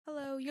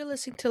you're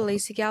listening to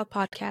Lazy Gal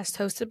podcast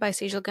hosted by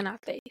Sejal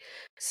Ganate.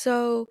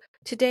 So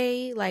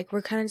today,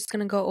 we're kind of just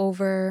gonna go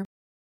over,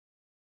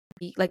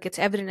 it's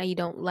evident that you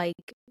don't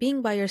like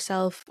being by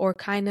yourself or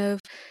kind of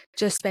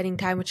just spending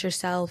time with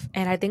yourself.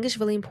 And I think it's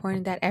really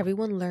important that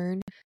everyone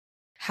learn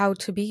how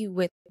to be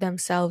with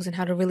themselves and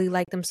how to really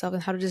like themselves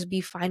and how to just be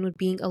fine with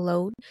being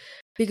alone.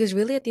 Because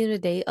really, at the end of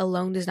the day,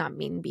 alone does not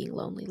mean being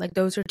lonely. Like,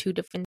 those are two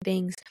different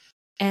things.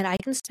 And I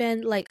can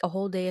spend like a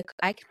whole day,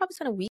 I can probably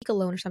spend a week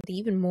alone or something,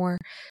 even more.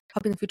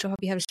 Probably in the future, I'll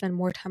probably have to spend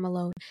more time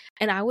alone.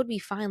 And I would be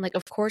fine. Like,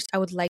 of course, I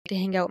would like to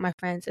hang out with my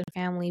friends and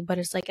family, but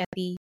it's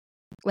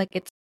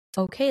it's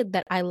okay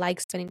that I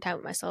like spending time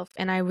with myself.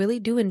 And I really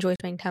do enjoy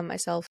spending time with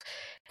myself.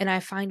 And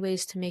I find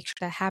ways to make sure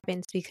that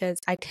happens because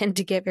I tend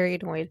to get very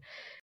annoyed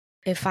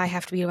if I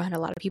have to be around a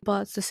lot of people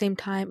at the same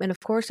time. And of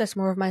course, that's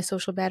more of my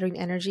social battery and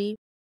energy.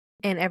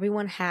 And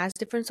everyone has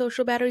different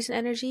social batteries and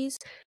energies.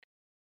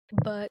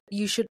 But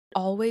you should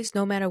always,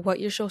 no matter what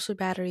your social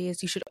battery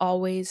is, you should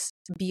always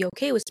be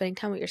okay with spending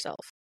time with yourself.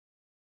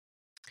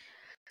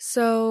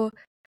 So,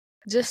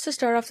 just to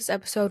start off this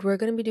episode, we're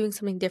going to be doing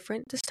something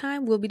different this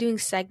time. We'll be doing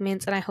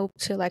segments, and I hope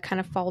to kind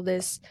of follow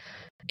this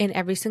in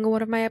every single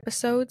one of my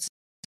episodes.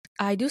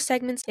 I do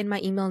segments in my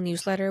email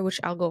newsletter,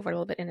 which I'll go over a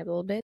little bit in a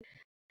little bit.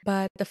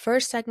 But the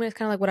first segment is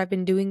kind of like what I've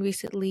been doing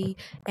recently,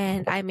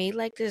 and I made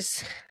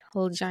this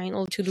little giant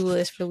old to-do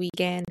list for the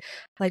weekend,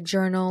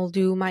 journal,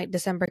 do my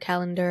December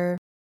calendar,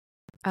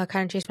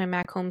 kind of change my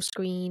Mac home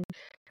screen,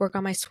 work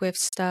on my Swift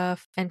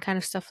stuff, and kind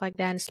of stuff like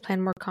that, and just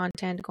plan more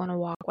content, go on a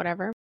walk,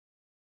 whatever.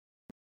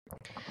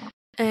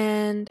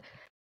 And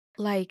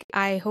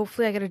I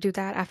hopefully I get to do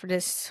that after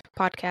this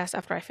podcast,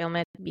 after I film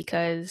it,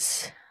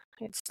 because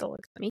it still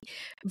looks at me.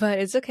 But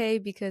it's okay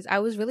because I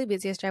was really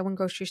busy yesterday. I went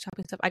grocery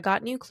shopping stuff. I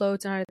got new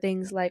clothes and other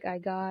things. I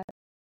got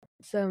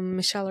some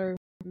Micellar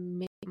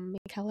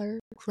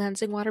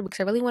cleansing water because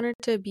I really wanted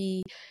to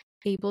be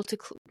able to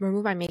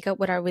remove my makeup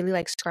without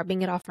really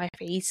scrubbing it off my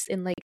face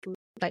and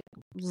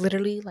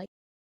literally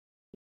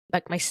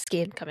my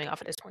skin coming off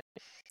at this point.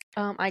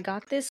 I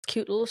got this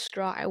cute little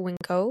straw at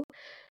Winco,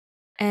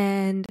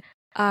 and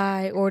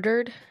I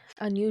ordered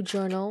a new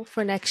journal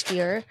for next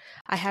year.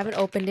 I haven't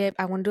opened it.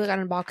 I want to do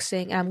an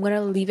unboxing, and I'm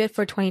gonna leave it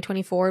for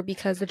 2024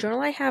 because the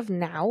journal I have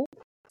now,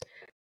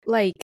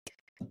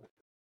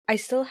 I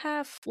still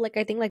have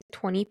I think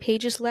 20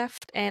 pages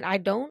left, and I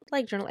don't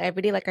journal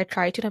every day. I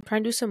try to. I'm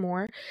trying to do some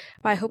more,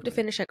 but I hope to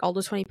finish all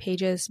those 20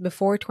 pages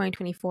before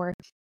 2024,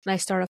 and I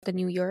start off the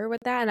new year with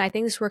that. And I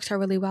think this works out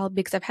really well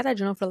because I've had that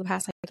journal for the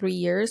past 3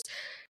 years,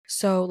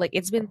 so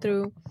it's been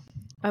through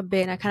a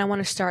bit. And I kind of want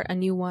to start a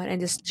new one and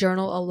just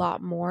journal a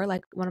lot more.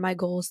 One of my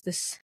goals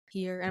this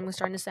year, and I'm gonna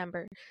start in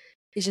December,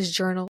 is just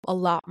journal a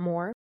lot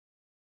more.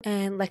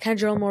 And kind of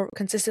journal more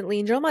consistently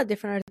and journal about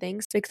different other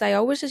things because I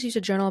always just use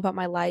a journal about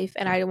my life,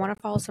 and I want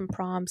to follow some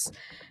prompts,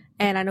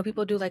 and I know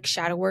people do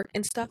shadow work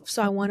and stuff,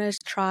 so I want to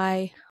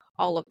try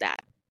all of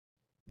that.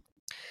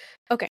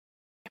 Okay,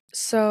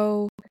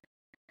 so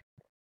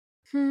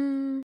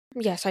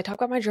yes, I talk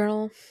about my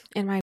journal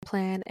and my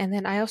plan, and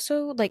then I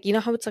also you know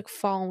how it's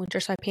fall and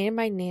winter, so I painted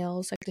my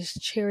nails this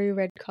cherry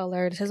red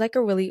color. This is a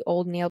really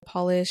old nail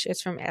polish.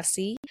 It's from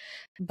Essie,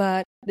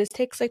 but this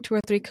takes 2 or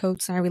 3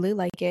 coats, and I really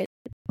like it.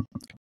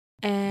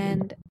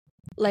 And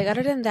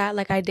other than that,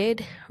 I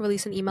did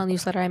release an email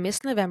newsletter. I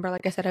missed November.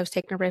 Like I said, I was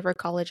taking a break for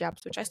college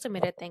apps, which I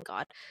submitted, thank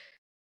God.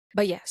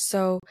 But yeah,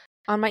 so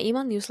on my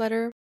email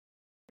newsletter,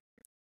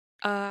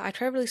 I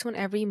try to release one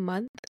every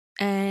month,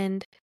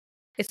 and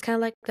it's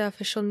kind of the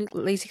official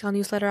Lazy Gal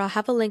newsletter. I'll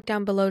have a link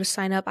down below to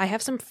sign up. I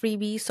have some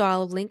freebies, so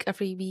I'll link a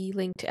freebie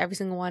link to every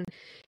single one.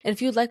 And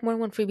if you'd like more than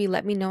one freebie,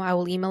 let me know. I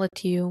will email it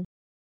to you.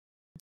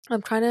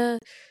 I'm trying to,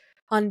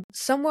 on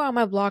somewhere on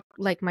my blog,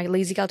 my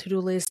Lazy Gal to-do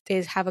list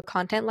is have a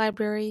content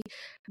library,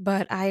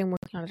 but I am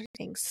working on other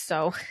things,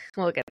 so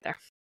we'll get there.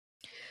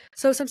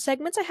 So some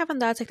segments I have on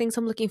that, things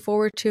I'm looking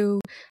forward to.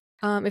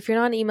 If you're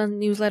not on email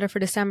newsletter for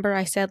December,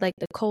 I said the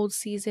cold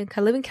season. I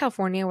live in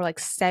California, where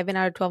 7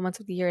 out of 12 months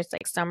of the year it's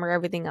summer.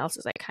 Everything else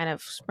is kind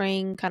of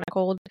spring, kind of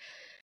cold.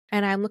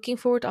 And I'm looking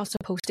forward to also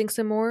posting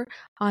some more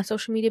on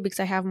social media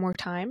because I have more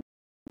time.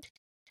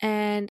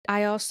 And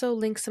I also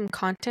link some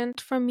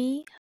content from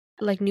me,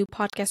 new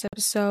podcast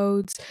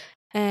episodes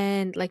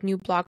and new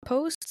blog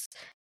posts.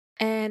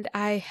 And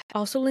I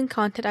also link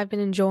content I've been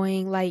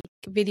enjoying,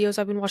 videos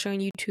I've been watching on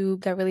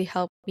YouTube that really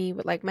help me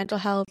with mental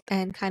health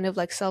and kind of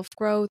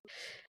self-growth.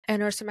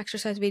 And or some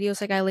exercise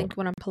videos, I linked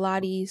one on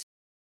Pilates.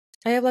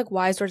 I have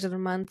wise words of the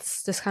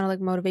month, just kind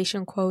of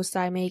motivation quotes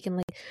that I make,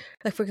 and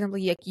for example,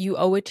 you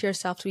owe it to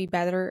yourself to be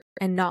better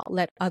and not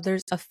let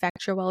others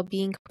affect your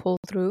well-being. Pull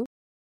through.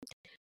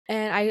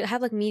 And I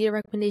have media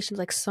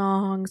recommendations,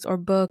 songs or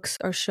books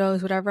or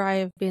shows, whatever I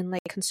have been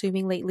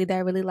consuming lately that I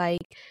really like,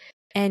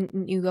 and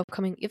new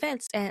upcoming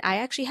events. And I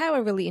actually have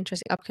a really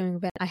interesting upcoming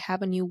event. I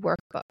have a new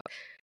workbook.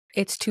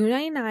 It's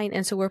 $2.99, and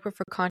it's a workbook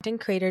for content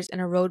creators and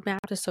a roadmap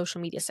to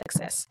social media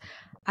success.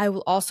 I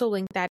will also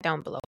link that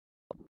down below.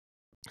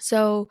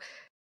 So,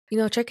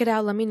 check it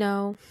out. Let me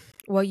know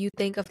what you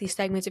think of these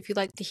segments. If you'd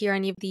like to hear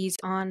any of these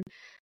on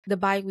the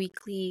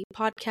bi-weekly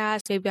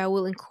podcast. Maybe I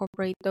will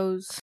incorporate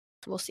those.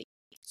 We'll see.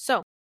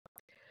 So,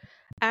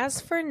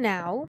 as for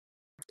now,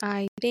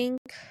 I think,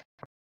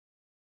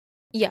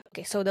 yeah,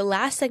 okay. So the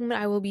last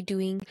segment I will be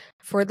doing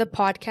for the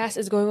podcast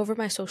is going over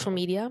my social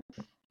media.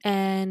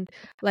 And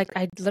like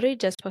I literally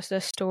just posted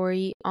a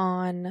story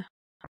on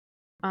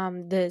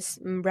this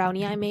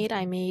brownie I made.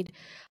 I made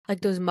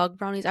like those mug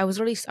brownies. I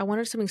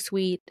wanted something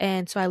sweet,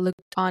 and so I looked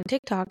on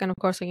TikTok, and of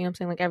course, like, you know what I'm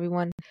saying, like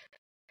everyone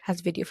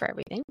has video for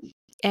everything.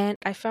 And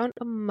I found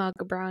a mug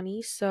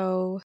brownie.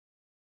 So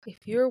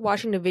if you're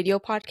watching the video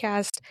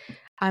podcast,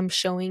 I'm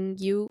showing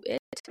you it.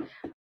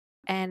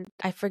 And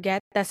I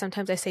forget that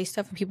sometimes I say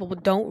stuff and people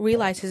don't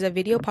realize it's a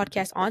video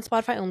podcast on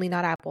Spotify only,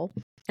 not Apple.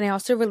 And I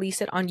also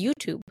release it on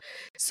YouTube.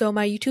 So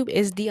my YouTube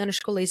is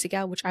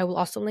 _LazyGal, which I will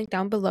also link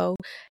down below.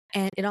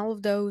 And in all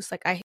of those,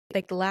 like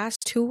the last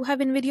two have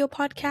been video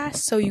podcasts,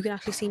 so you can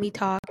actually see me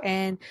talk.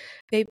 And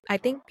I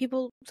think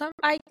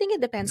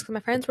it depends, because my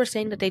friends were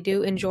saying that they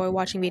do enjoy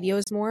watching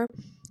videos more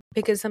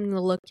because it's something to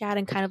look at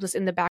and kind of just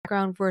in the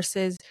background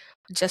versus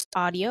just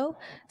audio.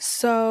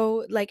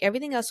 So like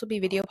everything else will be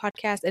video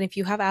podcast, and if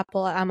you have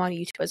Apple, I'm on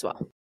YouTube as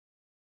well.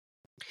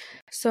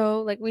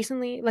 So like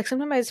recently, like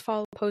sometimes I just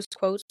follow post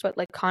quotes, but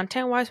like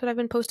content wise, what I've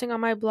been posting on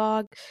my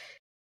blog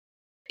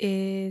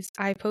is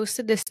I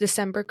posted this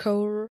December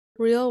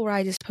reel where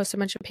I just post a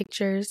bunch of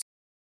pictures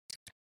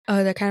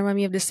that kind of remind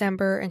me of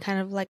December, and kind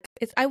of like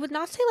I would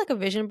not say like a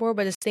vision board,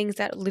 but it's things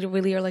that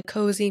literally are like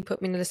cozy,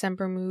 put me in the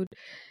December mood.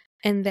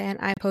 And then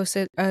I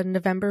posted a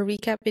November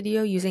recap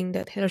video using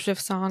the Taylor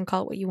Swift song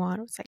Call It What You Want.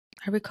 It was like,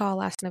 I recall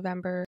last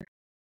November,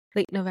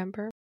 late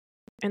November.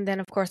 And then,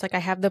 of course, like I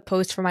have the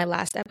post for my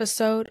last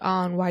episode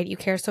on Why Do You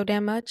Care So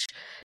Damn Much.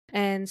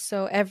 And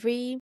so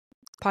every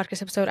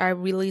podcast episode, I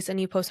release a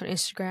new post on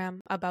Instagram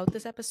about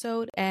this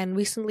episode. And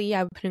recently,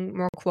 I've been putting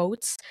more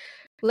quotes,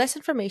 less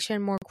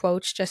information, more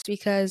quotes, just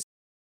because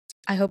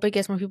I hope it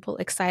gets more people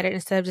excited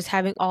instead of just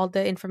having all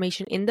the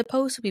information in the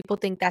post, so people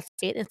think that's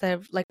it instead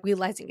of like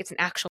realizing it's an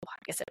actual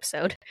podcast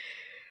episode.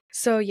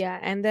 So yeah,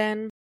 and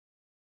then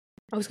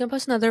I was gonna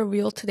post another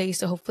reel today,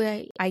 so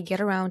hopefully I get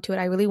around to it.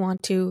 I really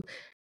want to,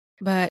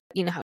 but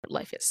you know how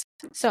life is.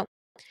 So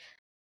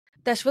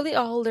that's really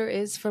all there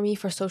is for me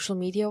for social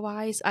media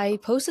wise. I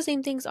post the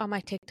same things on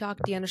my TikTok,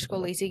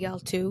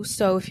 _LazyGal too.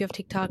 So if you have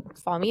TikTok,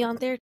 follow me on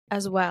there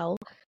as well.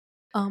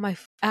 My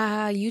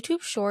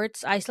YouTube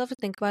Shorts, I still have to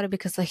think about it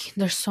because like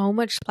there's so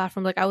much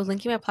platform. Like I was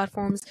linking my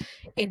platforms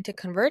into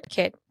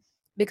ConvertKit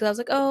because I was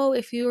like, oh,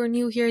 if you are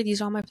new here,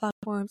 these are all my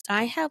platforms.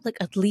 I have like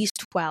at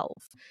least 12.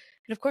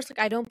 And of course, like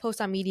I don't post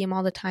on Medium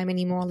all the time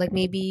anymore. Like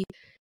maybe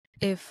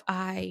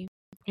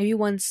maybe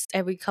once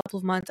every couple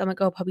of months, I'm like,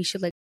 oh, probably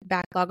should like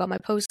backlog all my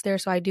posts there.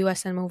 So I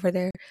send them over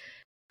there.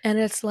 And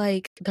it's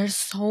like there's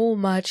so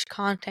much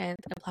content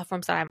and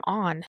platforms that I'm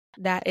on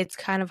that it's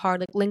kind of hard.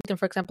 Like LinkedIn,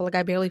 for example, like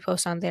I barely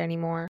post on there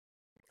anymore.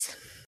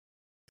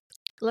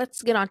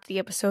 Let's get on to the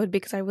episode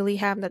because I really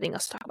have nothing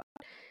else to talk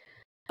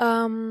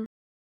about.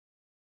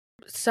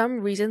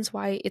 Some reasons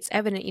why it's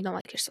evident you don't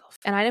like yourself.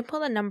 And I didn't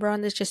put a number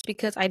on this just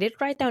because I did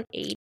write down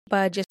 8,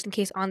 but just in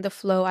case on the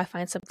flow I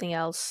find something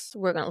else,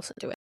 we're gonna listen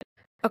to it.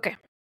 Okay.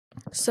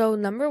 So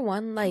number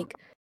 1, like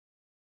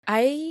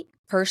I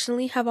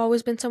personally have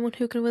always been someone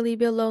who can really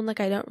be alone. Like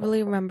I don't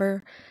really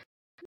remember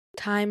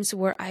times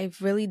where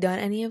I've really done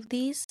any of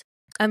these.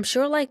 I'm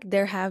sure like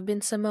there have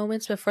been some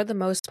moments, but for the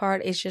most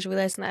part, it's just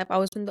realizing that I've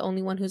always been the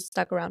only one who's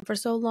stuck around for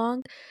so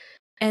long.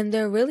 And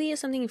there really is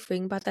something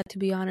freeing about that, to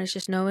be honest,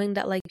 just knowing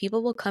that like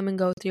people will come and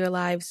go through your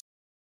lives.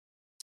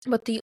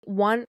 But the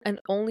one and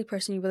only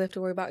person you really have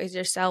to worry about is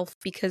yourself,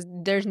 because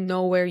there's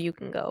nowhere you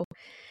can go.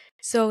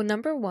 So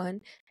number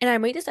 1, and I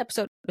made this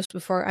episode just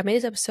before, I made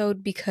this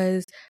episode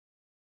because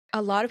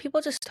a lot of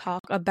people just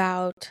talk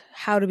about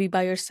how to be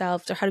by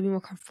yourself or how to be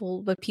more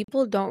comfortable, but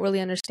people don't really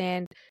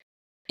understand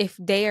if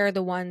they are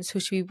the ones who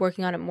should be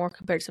working on it more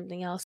compared to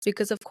something else.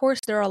 Because of course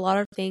there are a lot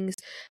of things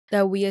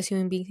that we as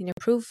human beings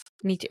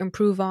need to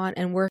improve on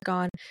and work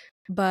on.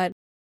 But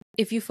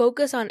if you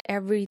focus on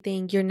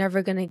everything, you're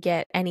never gonna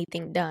get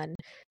anything done.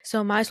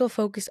 So might as well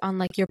focus on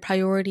like your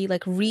priority.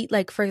 Like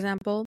like for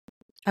example,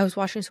 I was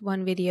watching this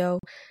one video,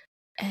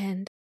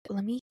 and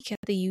let me get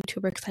the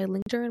YouTuber because I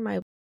linked her in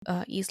my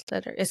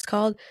newsletter. It's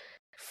called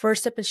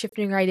First Step in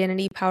Shifting Your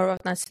Identity, Power of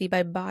Authenticity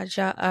by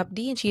Baja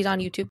Abdi, and she's on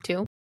YouTube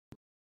too.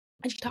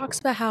 And she talks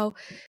about how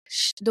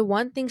the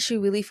one thing she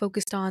really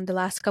focused on the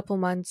last couple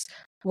months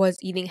was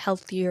eating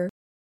healthier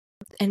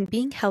and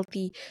being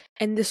healthy.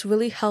 And this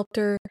really helped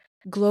her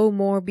glow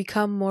more,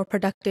 become more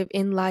productive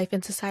in life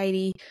and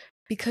society,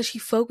 because she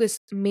focused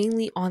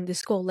mainly on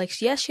this goal.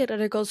 Like, yes, she had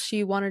other goals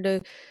she wanted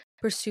to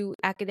pursue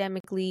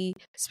academically,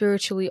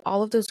 spiritually,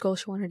 all of those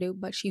goals she wanted to do,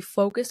 but she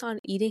focused on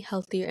eating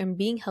healthier and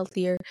being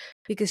healthier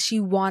because she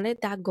wanted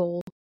that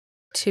goal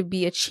to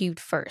be achieved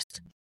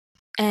first.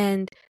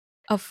 And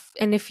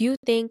if you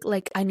think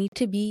like I need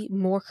to be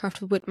more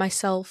comfortable with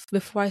myself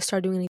before I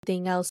start doing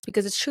anything else,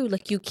 because it's true,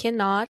 like you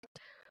cannot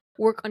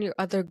work on your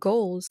other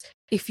goals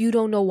if you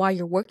don't know why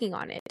you're working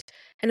on it.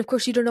 And of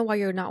course, you don't know why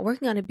you're not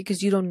working on it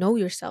because you don't know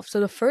yourself. So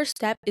the first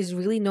step is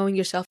really knowing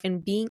yourself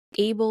and being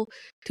able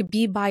to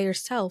be by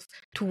yourself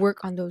to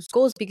work on those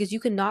goals, because you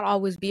cannot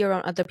always be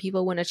around other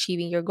people when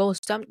achieving your goals.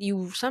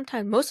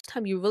 Sometimes most of the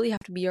time you really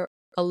have to be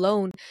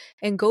alone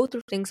and go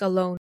through things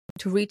alone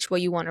to reach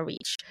what you want to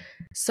reach.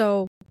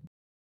 So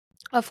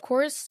of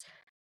course,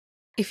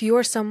 if you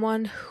are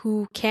someone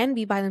who can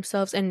be by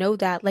themselves and know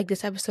that, like,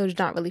 this episode is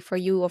not really for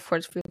you, of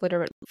course,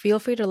 feel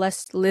free to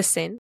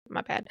listen.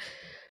 My bad.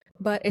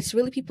 But it's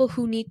really people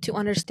who need to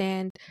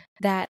understand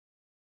that,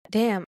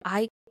 damn,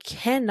 I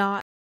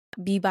cannot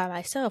be by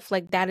myself.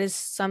 Like, that is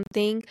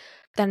something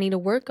that I need to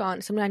work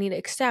on, something I need to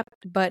accept.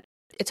 But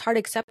it's hard to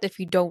accept if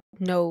you don't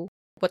know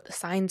what the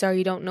signs are,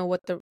 you don't know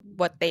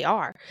what they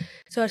are.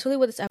 So that's really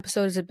what this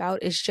episode is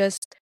about, is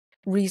just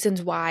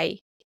reasons why,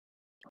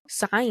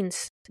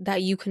 signs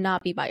that you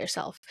cannot be by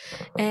yourself.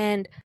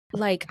 And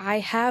like, I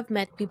have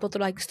met people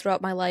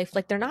throughout my life.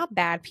 Like, they're not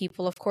bad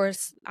people, of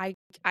course. I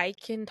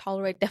can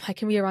tolerate them, I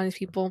can be around these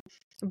people,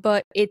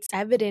 but it's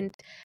evident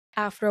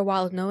after a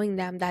while of knowing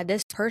them that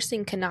this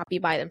person cannot be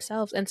by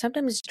themselves. And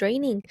sometimes it's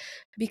draining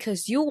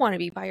because you want to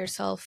be by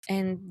yourself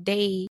and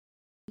they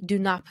do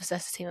not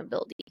possess the same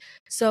ability.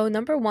 So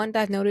number one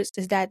that I've noticed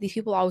is that these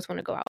people always want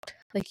to go out.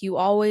 Like, you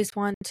always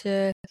want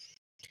to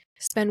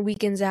spend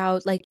weekends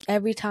out. Like,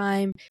 every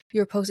time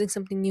you're posting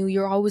something new,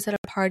 you're always at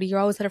a party, you're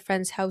always at a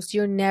friend's house.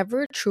 You're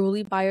never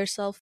truly by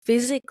yourself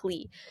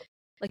physically.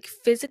 Like,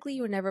 physically,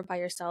 you're never by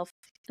yourself.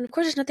 And of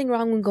course, there's nothing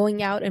wrong with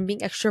going out and being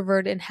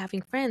extroverted and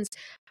having friends.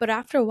 But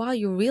after a while,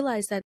 you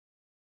realize that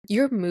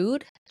your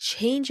mood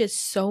changes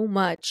so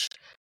much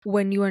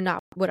when you are not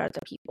with other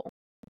people.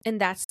 And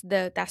that's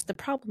the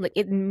problem. Like,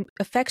 it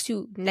affects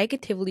you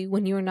negatively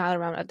when you're not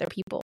around other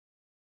people.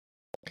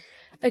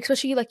 Like,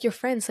 especially like your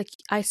friends. Like,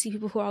 I see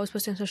people who are always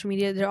posting on social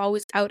media. They're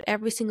always out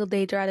every single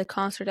day. They're at a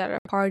concert, at a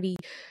party.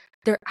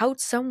 They're out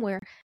somewhere.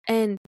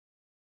 And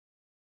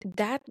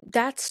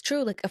that's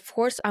true. Like, of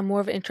course, I'm more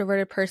of an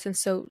introverted person,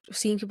 so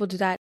seeing people do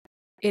that,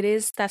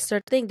 that's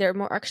their thing. They're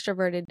more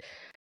extroverted.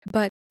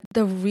 But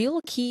the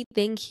real key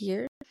thing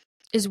here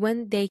is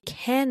when they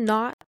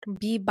cannot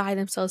be by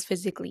themselves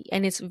physically,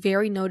 and it's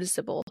very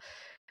noticeable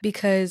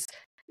because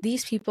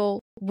these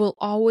people will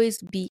always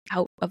be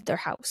out of their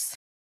house.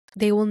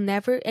 They will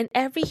never, and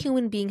every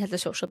human being has a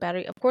social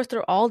battery. Of course,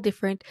 they're all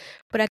different,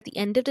 but at the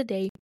end of the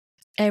day,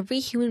 every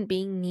human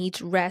being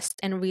needs rest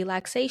and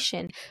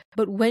relaxation.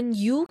 But when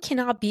you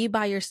cannot be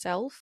by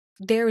yourself,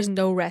 there is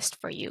no rest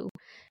for you.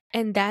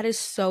 And that is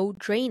so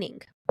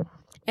draining.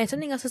 And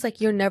something else is like,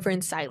 you're never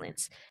in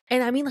silence.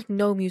 And I mean, like,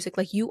 no music.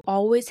 Like, you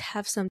always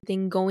have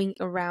something going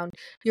around.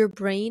 Your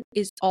brain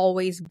is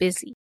always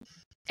busy.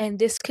 And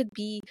this could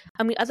be,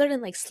 I mean, other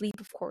than like sleep,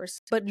 of course,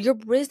 but your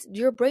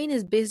brain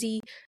is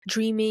busy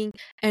dreaming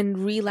and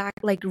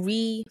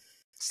resetting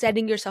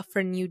yourself for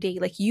a new day.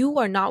 Like, you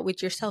are not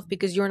with yourself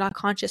because you're not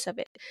conscious of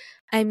it.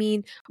 I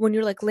mean, when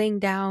you're like laying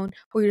down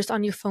or you're just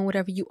on your phone,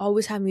 whatever, you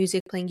always have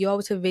music playing, you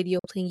always have video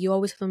playing, you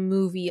always have a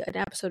movie, an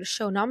episode, a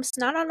show. Now,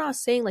 I'm not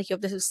saying like you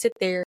have to sit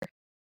there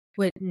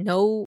with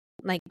no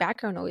like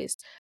background noise,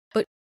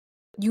 but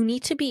you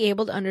need to be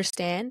able to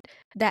understand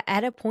that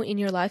at a point in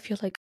your life, you're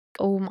like,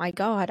 oh my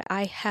God,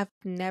 I have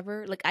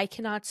never, like, I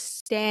cannot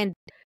stand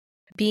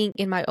being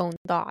in my own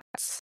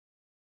thoughts.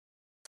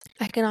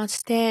 I cannot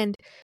stand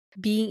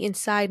being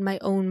inside my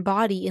own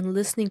body and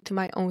listening to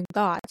my own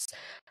thoughts.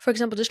 For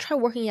example, just try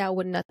working out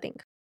with nothing.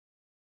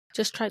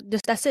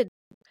 That's it.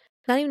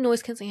 Not even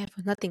noise canceling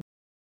headphones, nothing.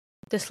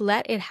 Just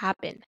let it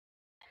happen.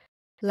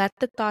 Let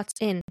the thoughts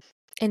in.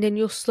 And then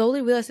you'll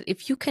slowly realize that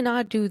if you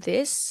cannot do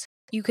this,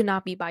 you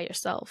cannot be by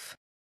yourself.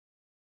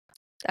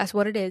 That's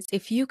what it is.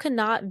 If you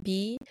cannot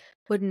be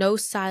with no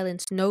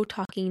silence, no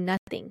talking,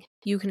 nothing,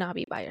 you cannot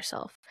be by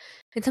yourself.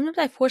 And sometimes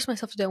I force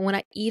myself to do it when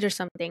I eat or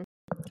something.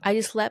 I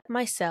just let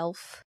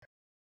myself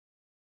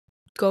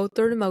go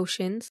through the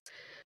motions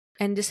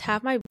and just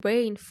have my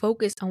brain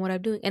focus on what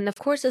I'm doing. And of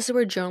course, this is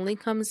where journaling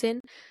comes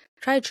in.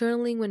 Try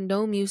journaling with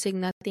no music,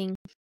 nothing.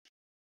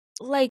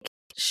 Like,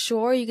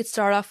 sure, you could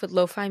start off with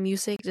lo-fi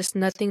music, just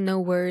nothing, no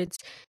words.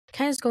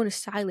 Kind of just go into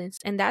silence.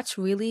 And that's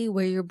really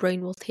where your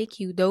brain will take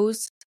you.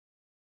 Those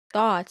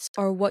thoughts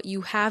are what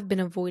you have been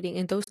avoiding,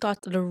 and those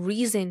thoughts are the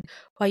reason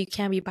why you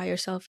can't be by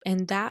yourself,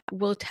 and that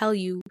will tell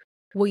you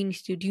what you need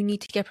to do. Do you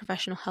need to get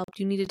professional help?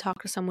 Do you need to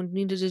talk to someone? Do you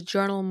need to just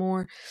journal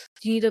more?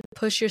 Do you need to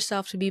push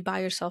yourself to be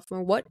by yourself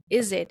more? What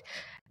is it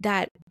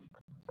that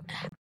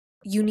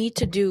you need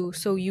to do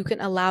so you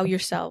can allow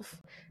yourself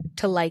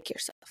to like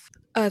yourself?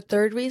 A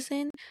third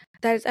reason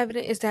that is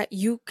evident is that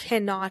you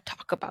cannot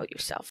talk about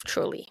yourself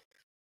truly.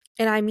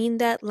 And I mean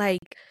that,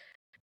 like,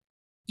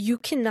 you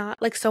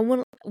cannot, like,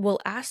 someone will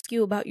ask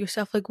you about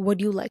yourself, like, what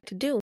do you like to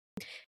do?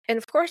 And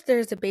of course,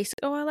 there's the basic,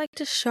 oh, I like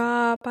to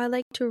shop, I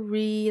like to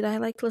read, I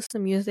like to listen to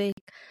music.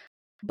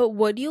 But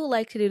what do you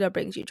like to do that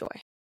brings you joy?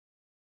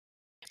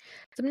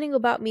 Something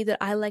about me that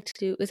I like to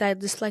do is I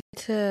just like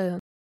to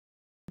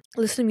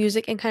listen to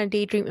music and kind of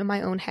daydream in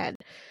my own head.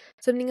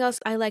 Something else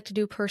I like to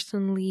do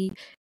personally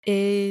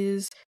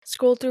is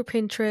scroll through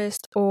Pinterest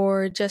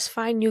or just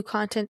find new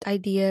content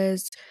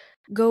ideas,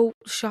 go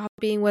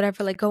shopping,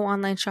 whatever, like go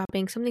online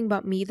shopping. Something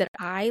about me that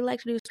I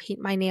like to do is paint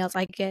my nails.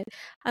 I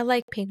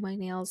like paint my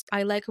nails.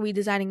 I like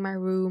redesigning my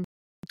room.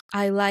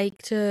 I like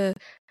to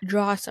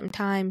draw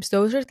sometimes.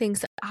 Those are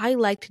things that I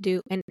like to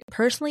do, and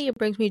personally, it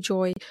brings me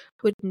joy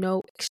with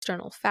no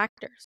external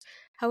factors.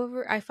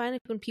 However, I find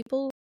that when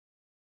people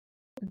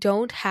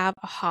don't have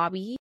a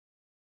hobby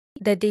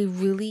that they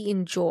really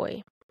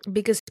enjoy,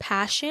 because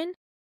passion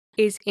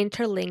is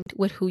interlinked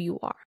with who you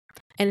are.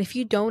 And if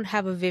you don't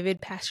have a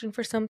vivid passion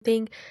for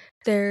something,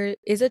 there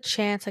is a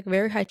chance, like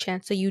very high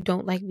chance, that you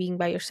don't like being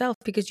by yourself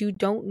because you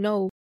don't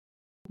know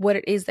what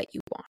it is that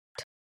you want.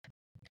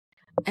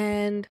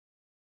 And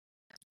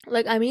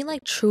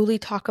like truly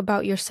talk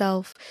about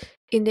yourself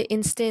in the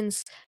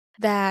instance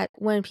that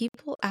when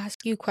people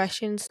ask you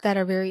questions that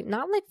are very,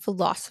 not like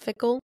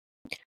philosophical,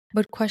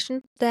 but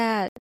questions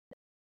that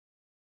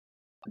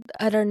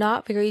are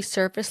not very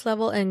surface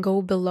level and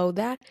go below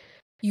that,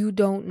 you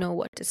don't know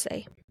what to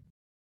say.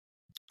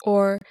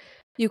 Or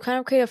you kind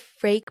of create a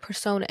fake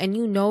persona and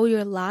you know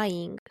you're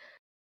lying,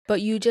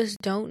 but you just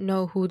don't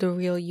know who the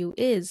real you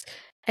is.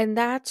 And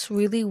that's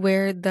really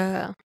where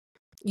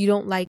you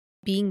don't like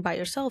being by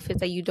yourself, is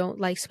that you don't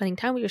like spending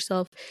time with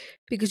yourself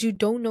because you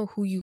don't know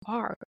who you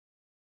are.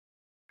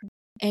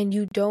 And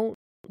you don't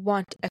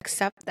want to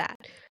accept that.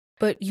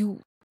 But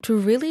to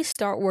really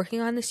start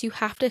working on this, you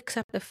have to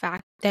accept the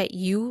fact that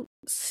you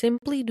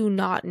simply do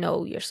not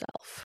know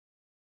yourself.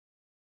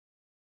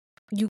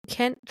 You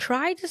can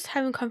try just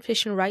having a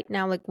conversation right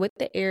now, like with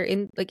the air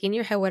in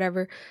your head,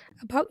 whatever,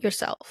 about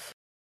yourself.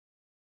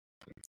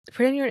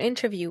 Pretend you're an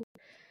interview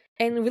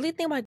and really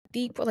think about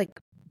deep, like,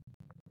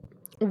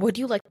 what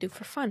do you like to do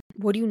for fun?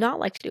 What do you not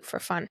like to do for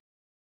fun?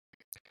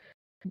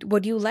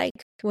 What do you like?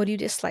 What do you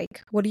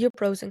dislike? What are your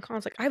pros and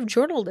cons? Like, I've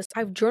journaled this.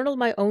 I've journaled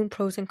my own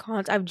pros and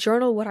cons. I've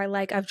journaled what I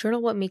like. I've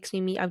journaled what makes me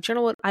me. I've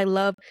journaled what I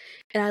love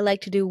and I like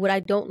to do, what I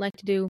don't like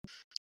to do.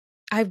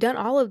 I've done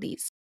all of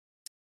these.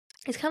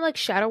 It's kind of like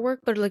shadow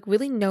work, but like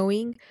really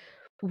knowing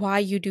why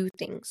you do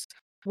things.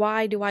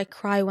 Why do I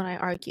cry when I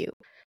argue?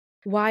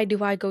 Why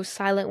do I go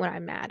silent when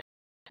I'm mad?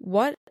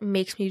 What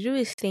makes me do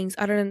these things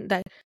other than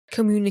that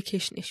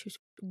communication issues?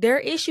 There are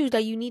issues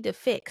that you need to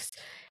fix,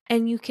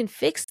 and you can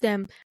fix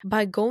them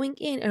by going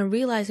in and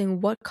realizing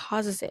what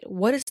causes it.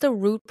 What is the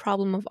root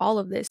problem of all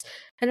of this?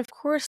 And of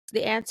course,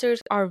 the answers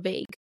are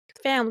vague.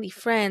 Family,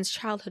 friends,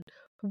 childhood.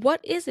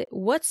 What is it?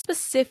 What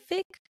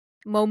specific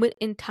moment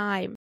in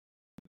time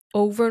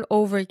over and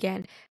over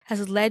again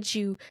has led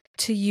you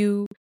to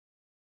you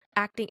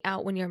acting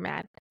out when you're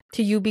mad,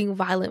 to you being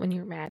violent when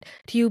you're mad,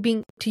 to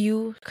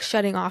you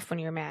shutting off when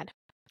you're mad?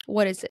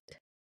 What is it?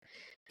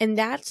 And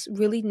that's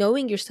really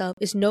knowing yourself,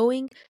 is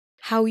knowing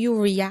how you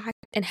react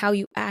and how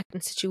you act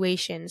in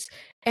situations.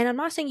 And I'm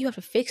not saying you have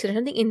to fix it. There's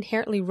nothing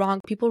inherently wrong.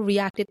 People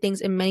react to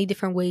things in many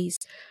different ways.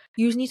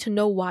 You just need to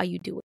know why you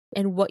do it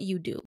and what you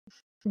do.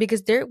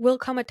 Because there will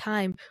come a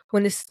time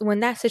when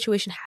that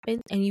situation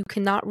happens and you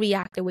cannot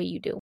react the way you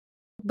do.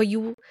 But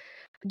you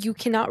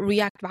cannot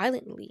react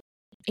violently.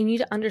 And you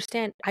need to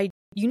understand,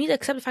 you need to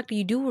accept the fact that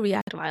you do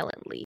react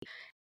violently.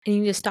 And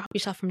you need to stop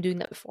yourself from doing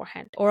that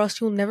beforehand. Or else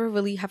you'll never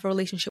really have a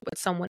relationship with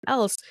someone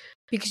else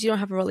because you don't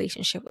have a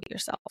relationship with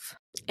yourself.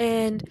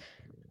 And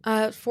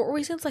for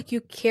reasons like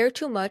you care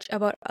too much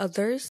about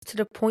others to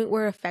the point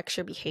where it affects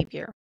your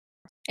behavior.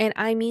 And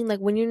I mean, like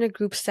when you're in a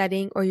group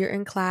setting or you're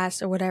in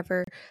class or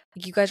whatever,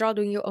 like you guys are all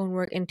doing your own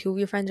work and two of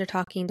your friends are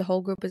talking, the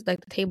whole group is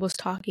like the table's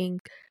talking,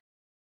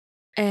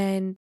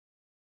 and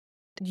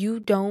you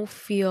don't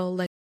feel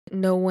like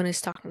no one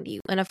is talking to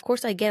you. And of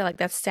course I get it, like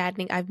that's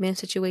saddening. I've been in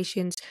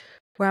situations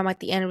where I'm at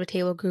the end of a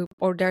table group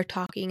or they're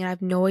talking and I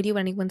have no idea what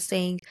anyone's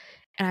saying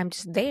and I'm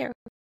just there.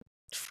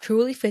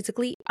 Truly,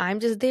 physically, I'm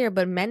just there,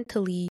 but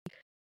mentally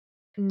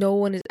no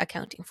one is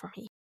accounting for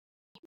me,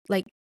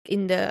 like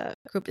in the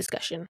group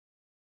discussion.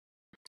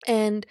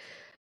 And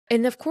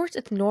of course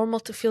it's normal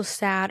to feel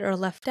sad or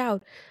left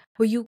out,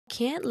 but you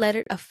can't let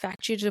it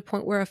affect you to the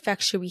point where it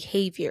affects your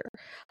behavior.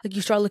 Like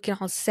you start looking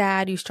all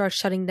sad, you start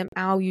shutting them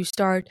out, you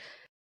start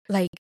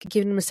like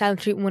giving them a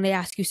silent treatment when they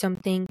ask you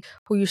something,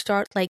 or you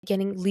start like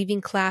leaving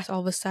class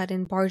all of a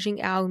sudden,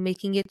 barging out,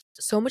 making it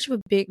so much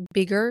of a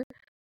bigger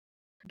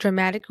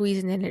dramatic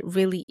reason than it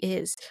really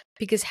is.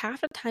 Because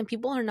half the time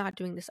people are not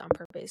doing this on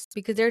purpose,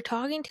 because they're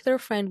talking to their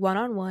friend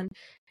one-on-one.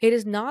 It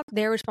is not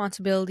their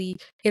responsibility.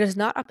 It is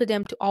not up to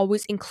them to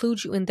always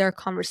include you in their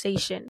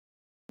conversation.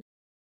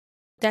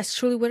 That's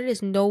truly what it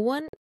is. No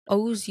one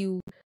owes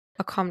you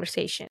a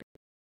conversation.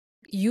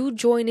 You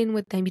join in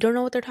with them. You don't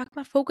know what they're talking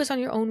about. Focus on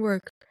your own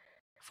work.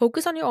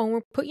 Focus on your own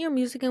work. Put your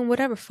music in,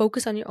 whatever.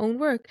 Focus on your own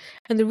work.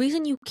 And the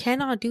reason you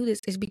cannot do this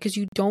is because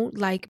you don't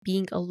like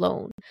being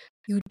alone.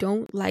 You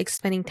don't like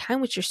spending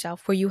time with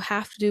yourself, where you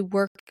have to do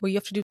work, where you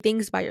have to do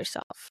things by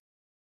yourself.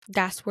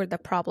 That's where the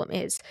problem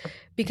is.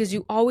 Because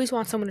you always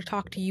want someone to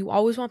talk to you. You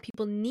always want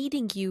people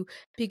needing you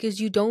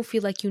because you don't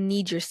feel like you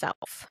need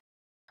yourself.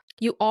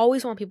 You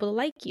always want people to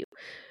like you.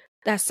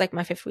 That's like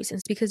my fifth reason.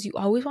 It's because you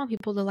always want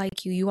people to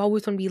like you. You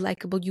always want to be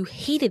likable. You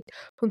hate it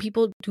when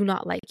people do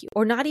not like you,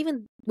 or not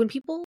even when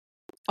people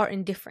are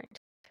indifferent.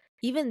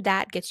 Even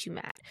that gets you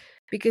mad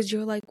because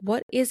you're like,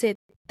 what is it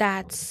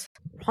that's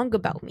wrong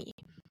about me?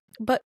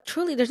 But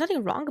truly, there's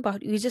nothing wrong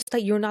about you. It's just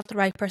that you're not the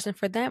right person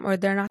for them, or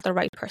they're not the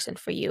right person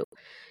for you.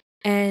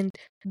 And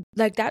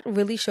like that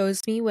really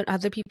shows me when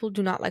other people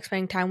do not like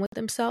spending time with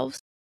themselves,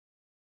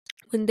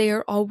 when they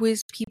are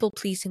always people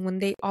pleasing, when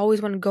they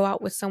always want to go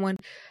out with someone.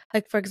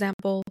 Like, for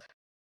example,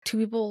 two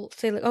people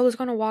say like, "Oh, let's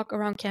go on a walk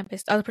around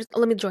campus." The other person, "Oh,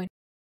 let me join."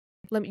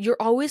 You're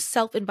always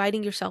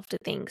self-inviting yourself to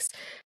things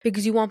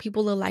because you want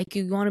people to like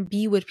you. You want to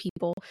be with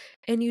people,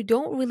 and you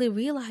don't really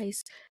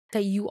realize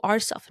that you are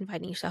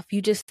self-inviting yourself.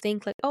 You just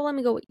think like, "Oh, let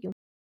me go with you."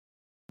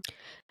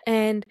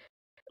 And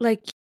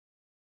like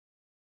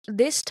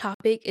this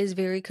topic is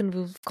very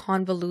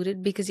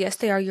convoluted because yes,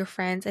 they are your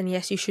friends, and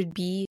yes, you should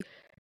be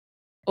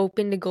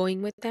open to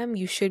going with them.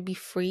 You should be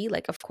free.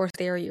 Like, of course,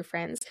 they are your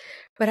friends,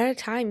 but at a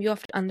time, you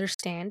have to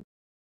understand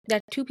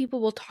that two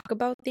people will talk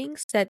about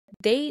things that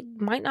they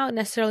might not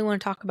necessarily want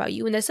to talk about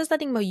you. And this says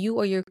nothing about you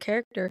or your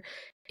character.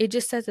 It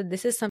just says that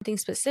this is something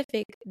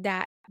specific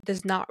that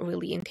does not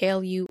really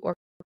entail you or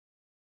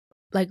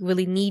like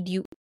really need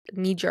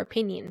your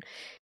opinion.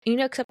 And you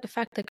know, accept the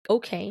fact that,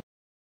 okay,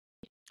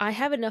 I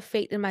have enough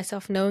faith in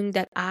myself knowing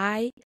that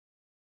I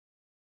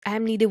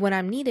am needed when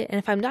I'm needed. And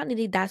if I'm not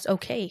needed, that's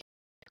okay.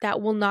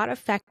 That will not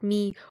affect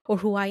me or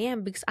who I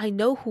am because I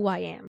know who I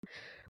am.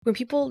 When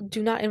people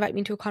do not invite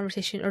me to a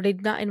conversation or they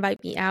do not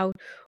invite me out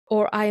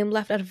or I am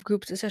left out of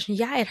group discussion,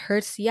 yeah, it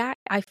hurts. Yeah,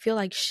 I feel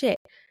like shit.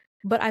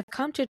 But I've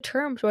come to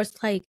terms where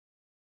it's like,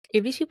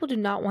 if these people do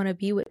not want to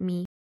be with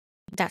me,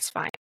 that's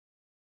fine.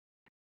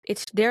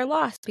 It's their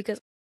loss because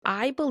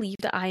I believe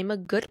that I am a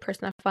good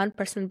person, a fun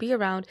person to be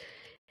around.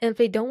 And if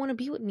they don't want to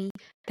be with me,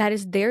 that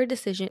is their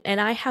decision. And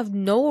I have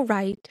no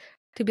right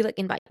to be like,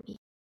 invite me.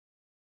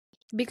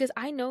 Because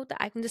I know that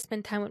I can just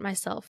spend time with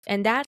myself.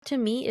 And that to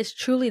me is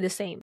truly the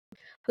same.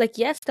 Like,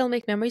 yes, they'll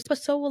make memories, but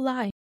so will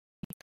I.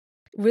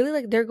 Really,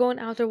 like, they're going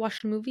out there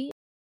watching a movie?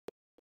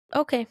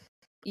 Okay.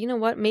 You know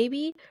what?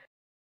 Maybe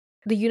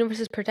the universe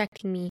is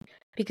protecting me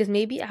because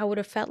maybe I would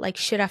have felt like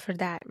shit after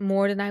that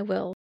more than I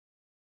will,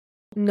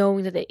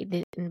 knowing that they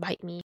didn't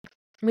invite me.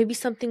 Maybe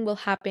something will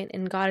happen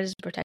and God is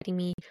protecting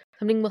me.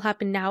 Something will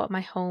happen now at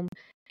my home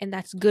and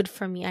that's good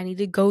for me. I need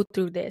to go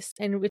through this.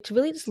 And it's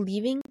really just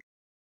leaving,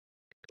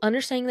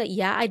 understanding that,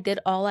 yeah, I did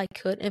all I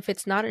could. If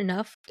it's not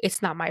enough,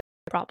 it's not my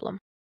problem.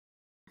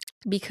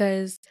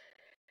 Because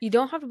you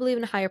don't have to believe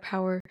in a higher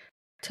power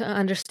to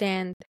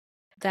understand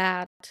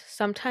that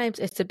sometimes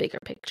it's a bigger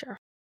picture.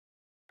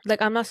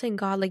 Like, I'm not saying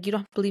God, like, you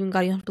don't have to believe in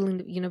God, you don't have to believe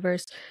in the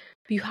universe,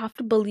 but you have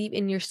to believe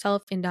in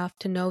yourself enough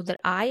to know that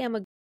I am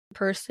a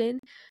person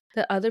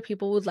that other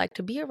people would like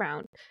to be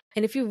around.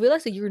 And if you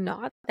realize that you're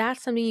not,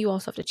 that's something you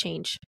also have to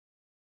change.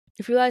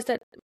 If you realize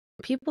that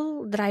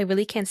people that I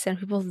really can't stand,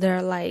 people that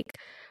are like,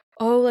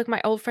 oh, like my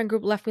old friend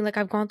group left me, like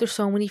I've gone through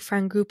so many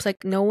friend groups,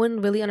 like no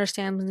one really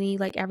understands me,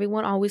 like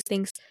everyone always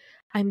thinks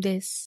I'm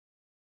this.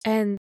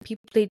 And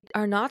people, they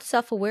are not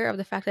self-aware of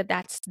the fact that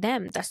that's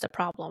them, that's the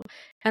problem.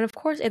 And of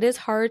course it is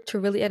hard to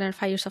really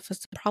identify yourself as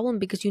the problem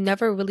because you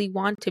never really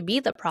want to be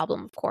the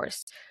problem, of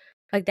course.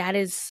 Like that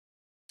is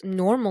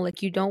normal,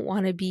 like you don't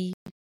want to be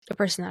the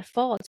person at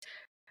fault,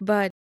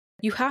 but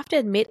you have to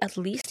admit at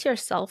least to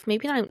yourself,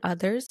 maybe not in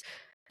others,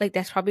 like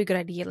that's probably a good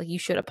idea, like you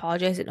should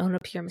apologize and own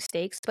up to your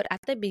mistakes, but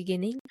at the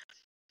beginning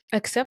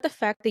accept the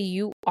fact that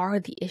you are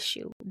the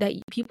issue, that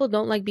people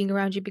don't like being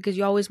around you because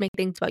you always make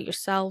things about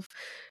yourself.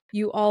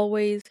 You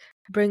always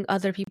bring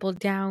other people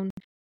down.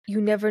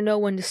 You never know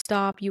when to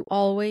stop. You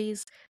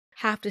always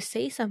have to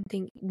say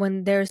something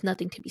when there's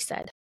nothing to be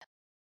said.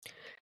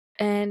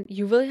 And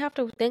you really have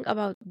to think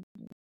about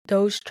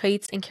those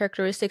traits and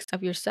characteristics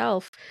of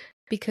yourself,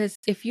 because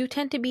if you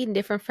tend to be in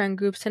different friend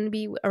groups, tend to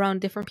be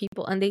around different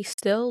people, and they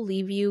still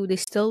leave you, they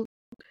still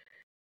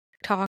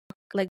talk,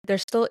 like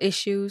there's still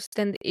issues,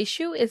 then the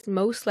issue is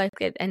most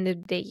likely at the end of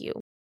the day you.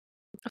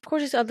 Of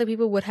course, these other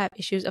people would have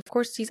issues. Of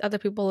course, these other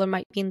people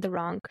might be in the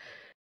wrong,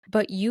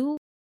 but you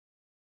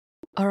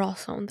are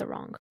also in the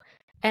wrong.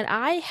 And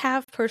I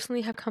have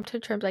personally have come to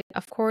terms, like,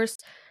 of course,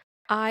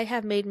 I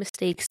have made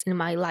mistakes in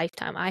my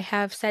lifetime. I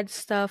have said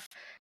stuff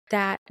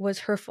that was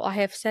hurtful. I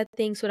have said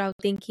things without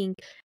thinking,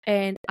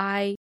 and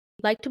I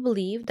like to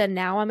believe that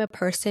now I'm a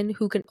person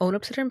who can own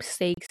up to their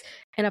mistakes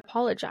and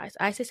apologize.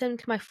 I say something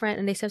to my friend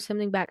and they said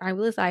something back. I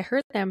realize I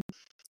hurt them.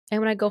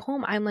 And when I go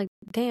home, I'm like,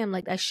 damn,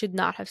 like I should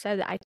not have said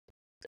that. I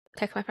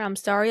text my friend, I'm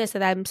sorry. I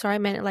said, I'm sorry I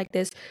meant it like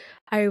this.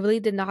 I really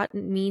did not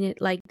mean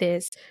it like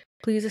this.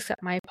 Please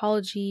accept my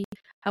apology.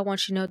 I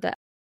want you to know that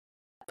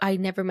I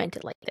never meant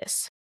it like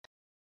this.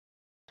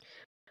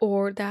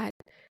 Or that,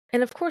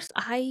 and of course,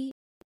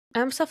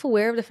 I'm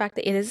self-aware of the fact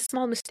that it is a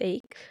small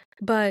mistake,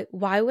 but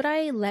why would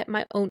I let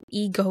my own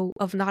ego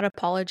of not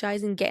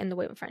apologizing get in the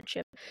way of a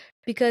friendship?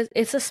 Because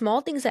it's the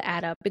small things that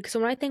add up. Because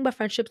when I think about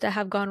friendships that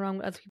have gone wrong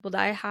with other people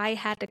that I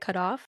had to cut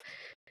off,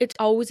 it's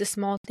always the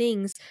small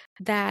things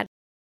that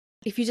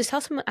if you just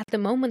tell someone at the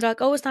moment, they're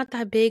like, oh, it's not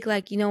that big,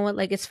 like, you know what,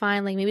 like, it's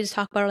fine, like, maybe just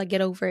talk about it, like,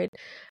 get over it.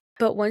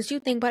 But once you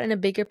think about it in a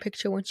bigger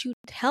picture, once you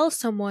tell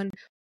someone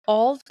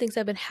all the things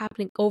that have been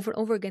happening over and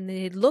over again,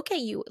 they look at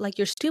you like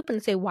you're stupid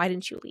and say, why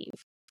didn't you leave?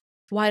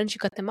 Why didn't you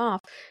cut them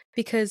off?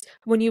 Because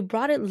when you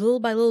brought it little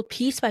by little,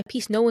 piece by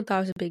piece, no one thought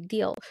it was a big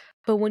deal.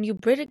 But when you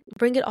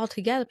bring it all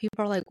together,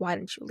 people are like, why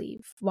didn't you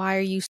leave? Why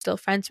are you still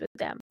friends with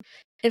them?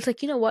 And it's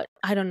like, you know what?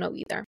 I don't know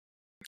either.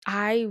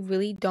 I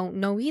really don't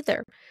know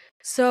either.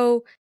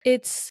 So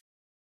it's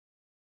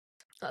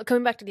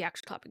coming back to the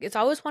actual topic. It's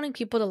always wanting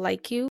people to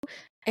like you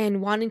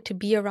and wanting to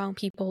be around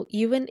people,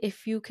 even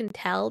if you can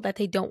tell that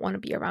they don't want to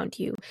be around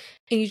you.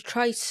 And you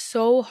try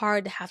so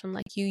hard to have them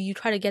like you. You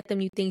try to get them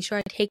new things. You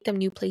try to take them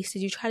new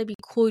places. You try to be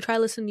cool. You try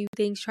to listen to new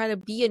things. You try to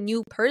be a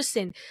new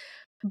person.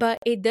 But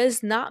it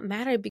does not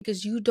matter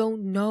because you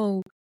don't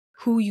know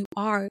who you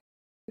are.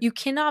 You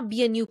cannot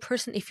be a new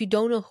person if you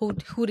don't know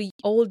who the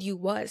old you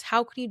was.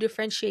 How can you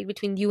differentiate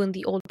between you and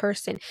the old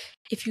person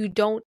if you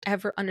don't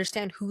ever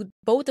understand who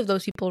both of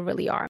those people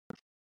really are?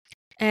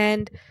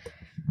 And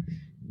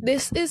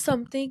this is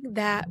something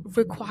that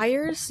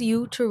requires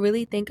you to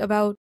really think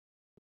about,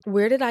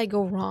 where did I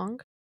go wrong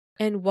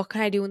and what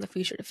can I do in the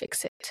future to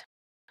fix it?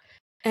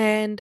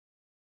 And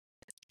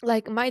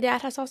like my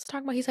dad has also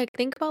talked about, he's like,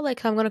 think about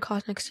like how I'm going to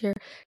college next year.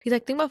 He's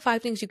like, think about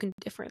 5 things you can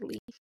do differently.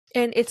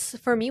 And it's,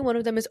 for me, one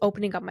of them is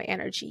opening up my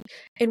energy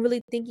and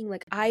really thinking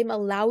like I'm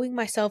allowing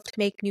myself to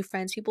make new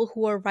friends, people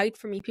who are right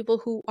for me,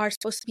 people who are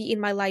supposed to be in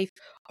my life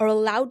are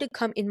allowed to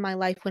come in my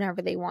life whenever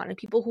they want. And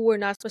people who are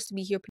not supposed to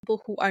be here,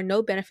 people who are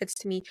no benefits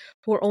to me,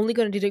 who are only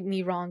going to do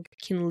me wrong,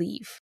 can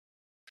leave.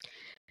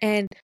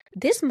 And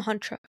this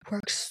mantra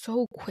works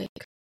so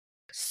quick.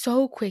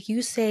 So quick.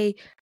 You say,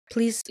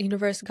 please,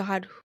 universe,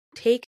 God,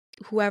 take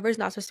whoever's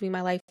not supposed to be in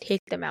my life,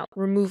 take them out,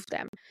 remove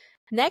them.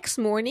 Next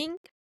morning,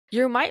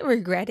 you might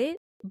regret it,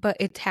 but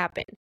it's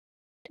happened.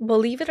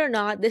 Believe it or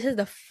not, this is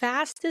the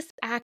fastest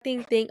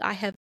acting thing I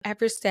have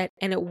ever said,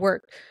 and it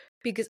worked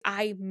because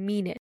I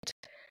mean it.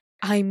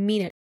 I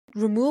mean it.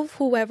 Remove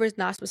whoever is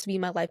not supposed to be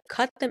in my life.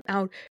 Cut them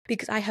out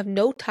because I have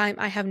no time.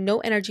 I have no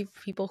energy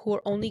for people who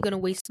are only going to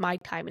waste my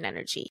time and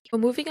energy. But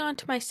moving on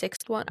to my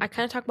 6th one, I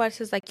kind of talk about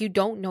it as like you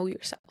don't know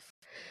yourself.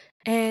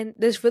 And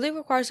this really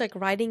requires like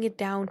writing it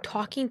down,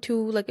 talking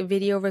to like a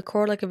video,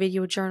 record like a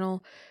video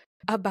journal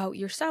about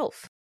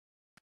yourself.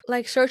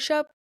 Like search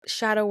up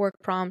shadow work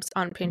prompts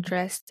on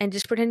Pinterest and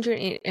just pretend you're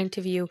in an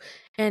interview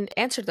and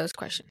answer those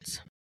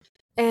questions.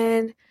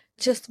 And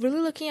just really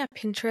looking at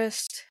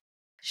Pinterest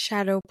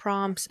shadow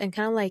prompts and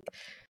kind of like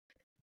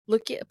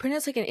pretend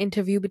it's like an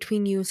interview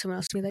between you and someone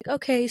else to be like,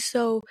 okay,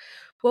 so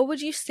what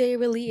would you say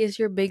really is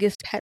your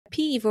biggest pet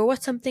peeve, or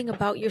what's something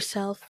about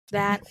yourself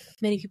that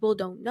many people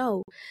don't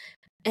know?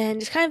 And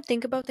just kind of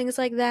think about things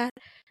like that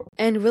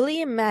and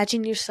really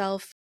imagine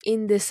yourself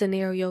in this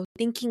scenario,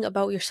 thinking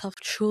about yourself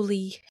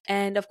truly.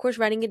 And of course,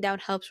 writing it down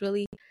helps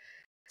really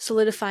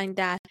solidifying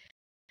that.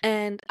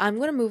 And I'm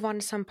going to move on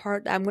to some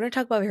part that I'm going to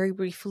talk about very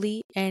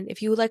briefly. And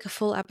if you would like a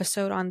full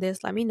episode on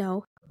this, let me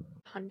know.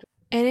 And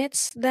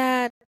it's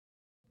that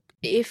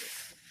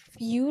if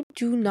you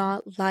do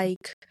not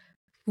like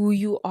who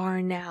you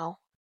are now,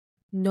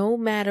 no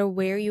matter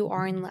where you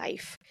are in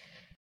life,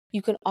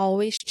 you can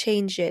always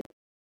change it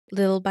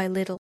little by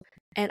little.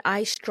 And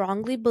I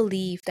strongly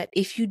believe that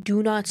if you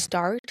do not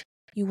start,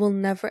 you will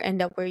never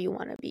end up where you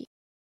want to be.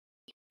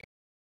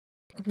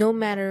 No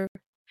matter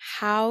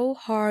how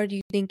hard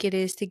you think it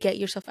is to get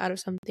yourself out of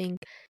something,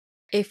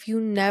 if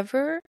you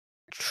never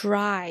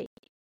try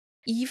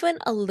even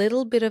a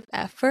little bit of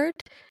effort,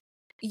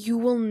 you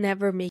will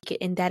never make it,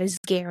 and that is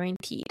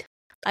guaranteed.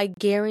 I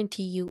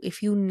guarantee you,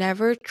 if you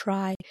never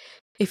try,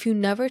 if you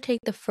never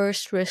take the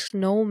first risk,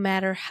 no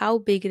matter how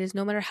big it is,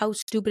 no matter how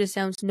stupid it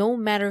sounds, no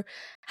matter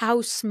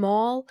how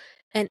small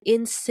and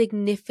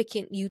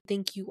insignificant you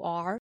think you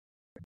are,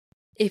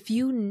 if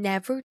you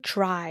never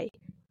try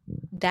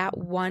that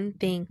one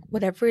thing,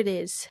 whatever it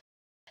is,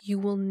 you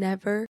will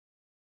never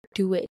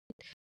do it.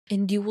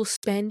 And you will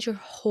spend your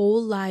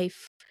whole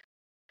life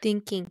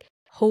thinking,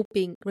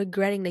 hoping,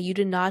 regretting that you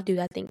did not do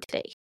that thing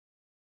today.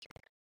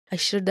 I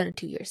should have done it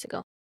 2 years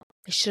ago.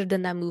 I should have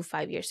done that move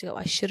 5 years ago.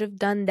 I should have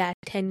done that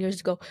 10 years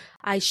ago.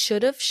 I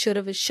should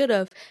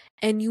have.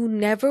 And you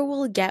never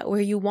will get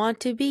where you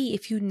want to be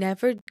if you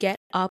never get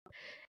up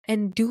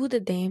and do the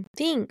damn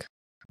thing.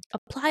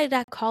 Apply to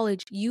that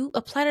college. You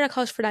apply to that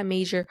college for that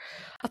major.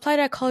 Apply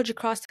to that college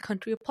across the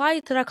country. Apply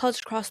to that college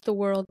across the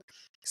world.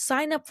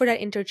 Sign up for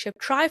that internship.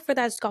 Try for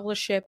that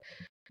scholarship.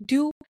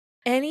 Do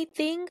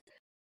anything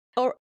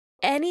or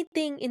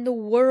anything in the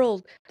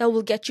world that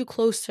will get you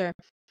closer.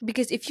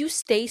 Because if you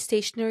stay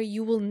stationary,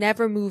 you will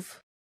never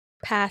move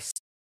past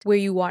where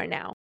you are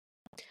now.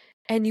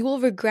 And you will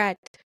regret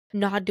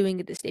not doing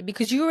it this day.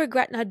 Because you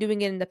regret not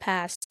doing it in the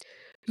past.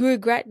 You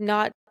regret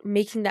not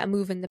making that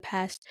move in the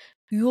past.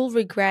 You'll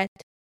regret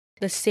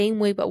the same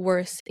way but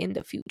worse in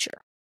the future.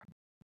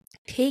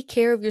 Take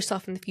care of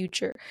yourself in the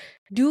future.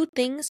 Do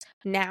things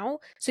now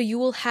so you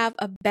will have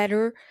a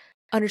better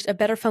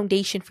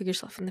foundation for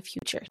yourself in the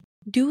future.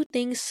 Do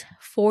things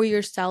for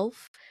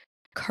yourself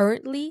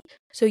currently,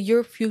 so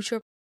your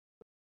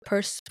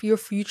your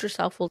future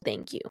self will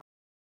thank you.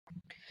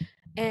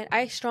 And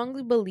I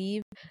strongly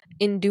believe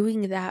in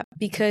doing that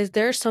because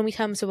there are so many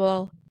times,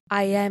 well,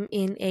 I am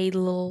in a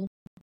little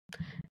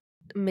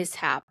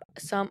mishap.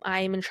 I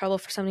am in trouble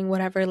for something,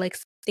 whatever, like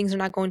things are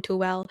not going too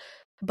well.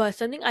 But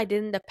something I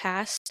did in the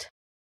past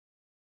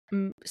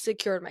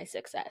secured my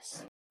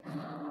success.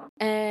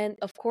 And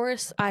of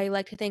course, I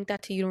like to think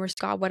that to universe,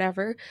 God,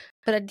 whatever.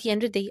 But at the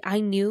end of the day,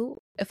 I knew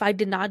if I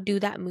did not do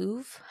that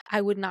move,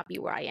 I would not be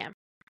where I am.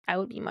 I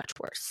would be much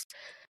worse.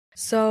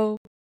 So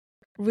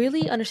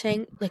really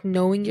understanding, like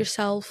knowing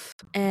yourself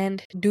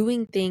and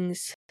doing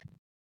things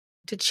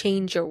to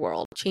change your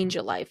world, change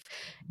your life.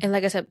 And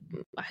like I said,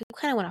 I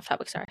kind of went off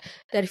topic, sorry.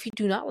 That if you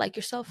do not like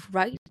yourself,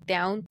 write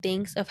down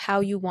things of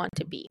how you want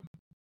to be.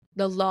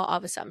 The law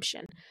of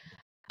assumption.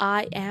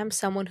 I am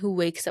someone who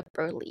wakes up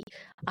early.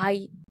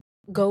 I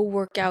go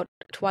work out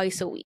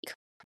twice a week.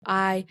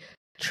 I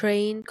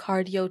train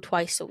cardio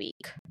twice a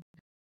week.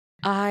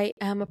 I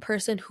am a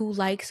person who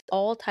likes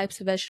all types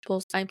of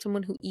vegetables. I'm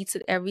someone who eats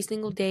it every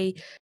single day,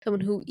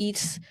 someone who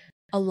eats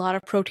a lot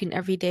of protein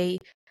every day,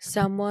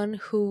 someone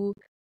who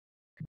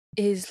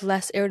is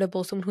less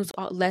irritable, someone who's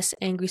less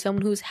angry,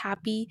 someone who's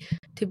happy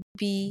to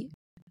be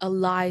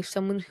alive,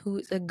 someone who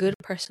is a good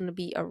person to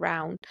be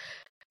around.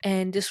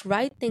 And just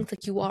write things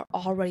like you are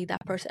already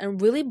that person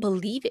and really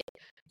believe it.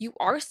 You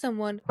are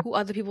someone who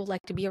other people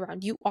like to be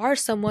around. You are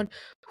someone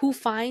who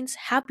finds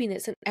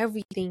happiness in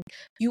everything.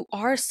 You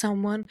are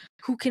someone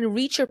who can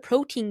reach your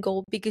protein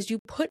goal because you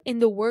put in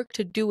the work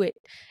to do it.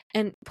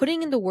 And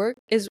putting in the work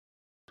is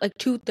like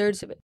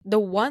 2/3 of it. The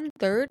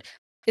 1/3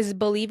 is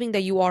believing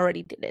that you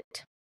already did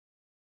it.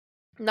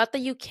 Not that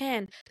you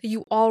can, that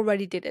you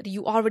already did it.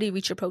 You already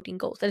reached your protein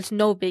goals. That it's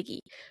no biggie.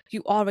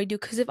 You already do.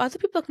 Because if other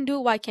people can do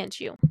it, why can't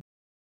you?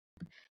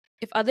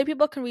 If other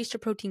people can reach their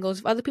protein goals,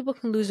 if other people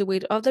can lose their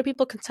weight, if other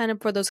people can sign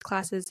up for those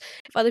classes,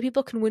 if other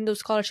people can win those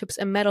scholarships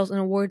and medals and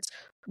awards,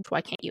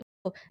 why can't you?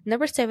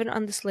 Number 7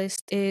 on this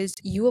list is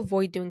you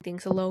avoid doing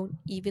things alone,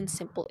 even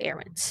simple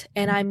errands.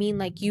 And I mean,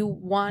 like, you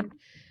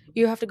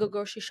have to go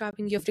grocery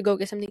shopping, you have to go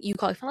get something, you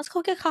call your friend, let's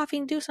go get coffee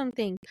and do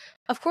something.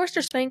 Of course,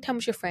 there's spending time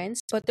with your friends,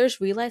 but there's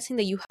realizing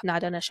that you have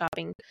not done a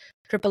shopping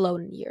trip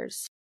alone in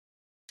years.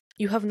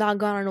 You have not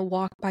gone on a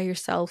walk by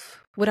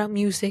yourself without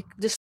music,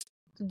 just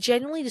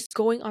genuinely just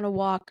going on a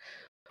walk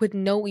with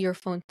no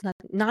earphones,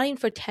 not even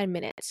for 10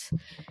 minutes.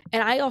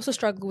 And I also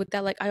struggle with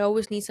that. Like, I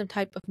always need some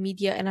type of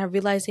media, and I'm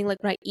realizing,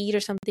 like, when I eat or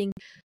something,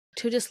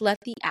 to just let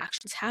the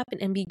actions happen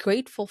and be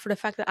grateful for the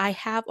fact that I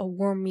have a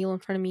warm meal in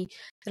front of me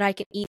that I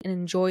can eat and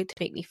enjoy to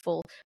make me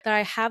full. That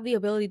I have the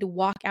ability to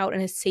walk out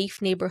in a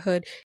safe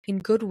neighborhood, in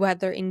good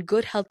weather, in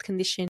good health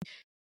condition,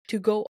 to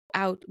go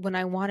out when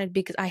I wanted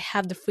because I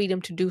have the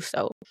freedom to do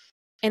so.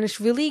 And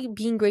it's really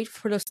being grateful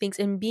for those things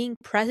and being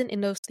present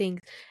in those things.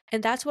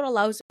 And that's what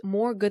allows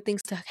more good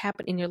things to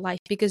happen in your life.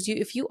 Because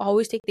if you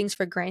always take things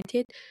for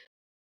granted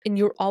and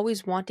you're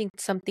always wanting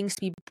some things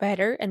to be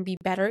better and be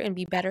better and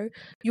be better,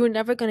 you're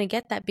never going to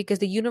get that because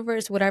the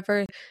universe,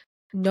 whatever,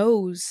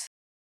 knows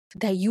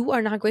that you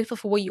are not grateful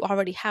for what you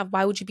already have.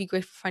 Why would you be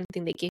grateful for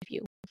anything they give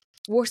you?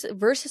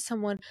 Versus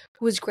someone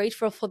who is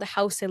grateful for the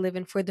house they live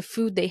in, for the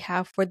food they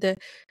have, for the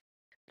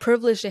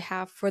privilege they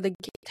have, for the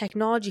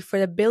technology, for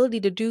the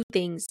ability to do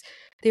things.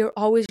 They are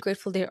always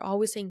grateful. They are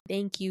always saying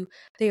thank you.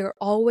 They are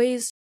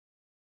always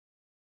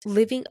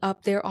living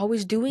up. They're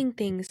always doing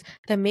things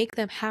that make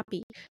them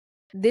happy.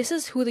 This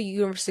is who the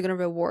universe is going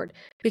to reward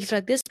because,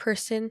 like, this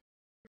person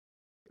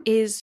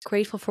is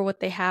grateful for what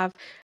they have.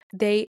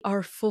 They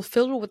are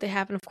fulfilled with what they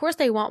have. And of course,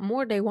 they want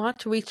more. They want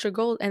to reach their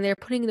goal and they're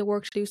putting in the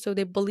work to do so.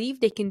 They believe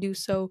they can do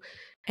so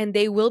and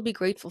they will be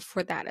grateful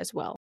for that as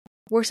well.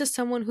 Versus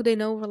someone who they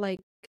know were like,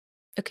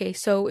 okay,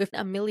 so if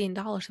 $1 million,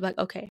 they're like,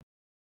 okay,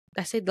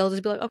 that's it. They'll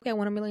just be like, okay, I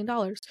want $1 million.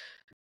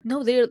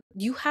 No,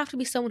 you have to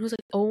be someone who's like,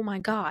 oh my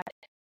God,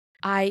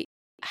 I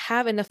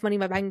have enough money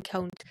in my bank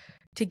account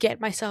to get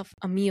myself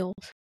a meal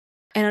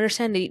and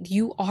understand that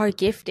you are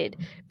gifted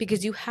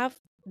because you have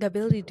the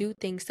ability to do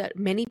things that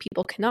many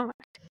people cannot.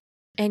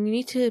 And you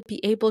need to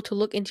be able to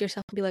look into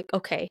yourself and be like,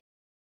 okay,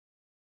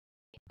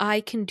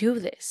 I can do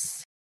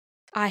this.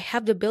 I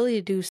have the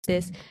ability to do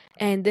this.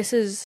 And this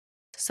is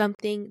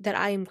something that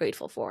I am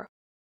grateful for.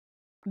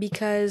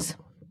 Because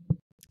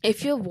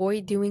if you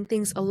avoid doing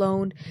things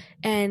alone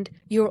and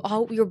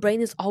your brain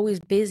is always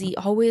busy,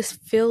 always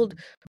filled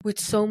with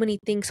so many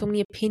things, so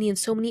many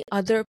opinions, so many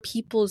other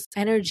people's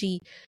energy,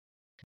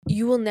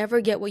 you will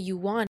never get what you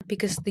want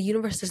because the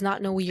universe does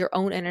not know what your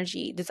own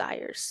energy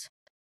desires.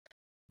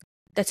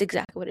 That's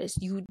exactly what it is.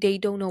 They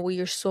don't know what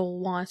your soul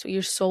wants, what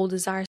your soul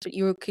desires,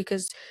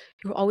 because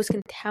you're always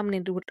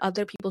contaminated with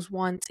other people's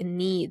wants and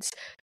needs.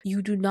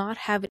 You do not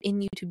have it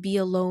in you to be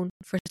alone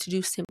to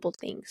do simple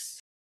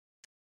things.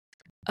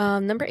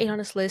 Number 8 on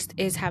this list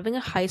is having a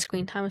high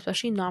screen time,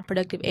 especially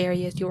non-productive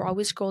areas. You're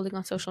always scrolling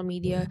on social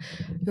media.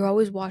 You're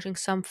always watching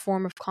some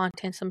form of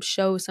content, some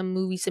show, some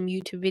movie, some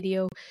YouTube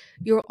video.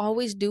 You're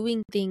always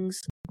doing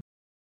things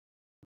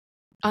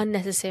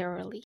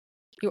unnecessarily.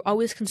 you're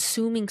always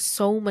consuming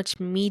so much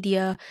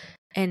media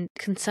and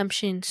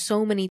consumption,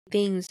 so many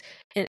things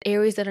in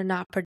areas that are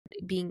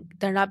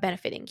they're not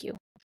benefiting you.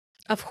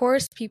 Of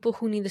course, people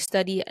who need to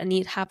study and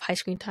need have high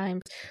screen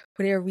times,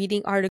 where they're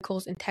reading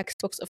articles and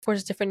textbooks, of course,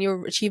 it's different.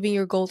 You're achieving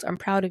your goals. I'm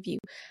proud of you.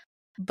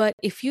 But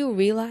if you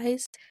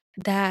realize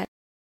that,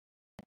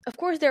 of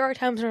course, there are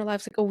times in our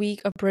lives, like a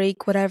week, a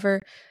break,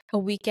 whatever, a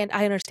weekend,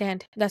 I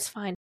understand. That's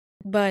fine.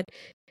 But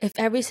if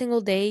every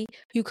single day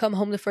you come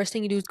home, the first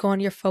thing you do is go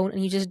on your phone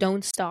and you just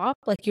don't stop,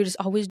 like you're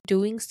just always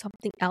doing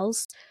something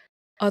else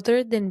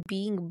other than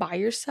being by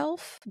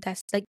yourself,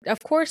 that's like, of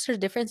course, there's a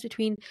difference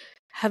between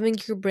having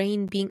your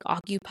brain being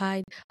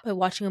occupied by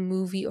watching a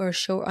movie or a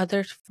show or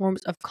other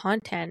forms of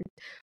content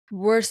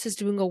versus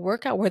doing a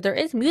workout where there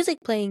is music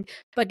playing,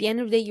 but at the end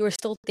of the day, you are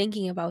still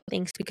thinking about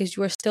things because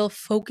you are still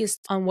focused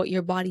on what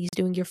your body is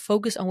doing. You're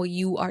focused on what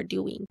you are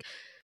doing.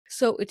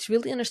 So it's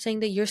really understanding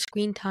that your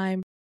screen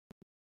time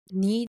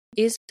need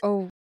is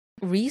a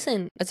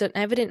reason, it's an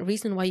evident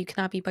reason why you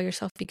cannot be by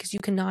yourself, because you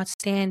cannot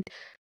stand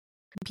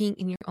being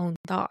in your own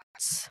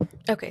thoughts.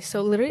 Okay,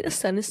 so literally the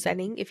sun is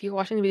setting. If you're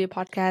watching the video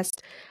podcast,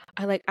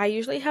 I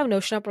usually have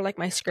Notion up or like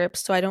my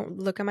scripts so I don't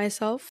look at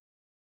myself.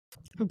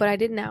 But I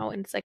did now,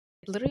 and it's like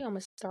literally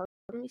almost dark.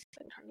 Let me see if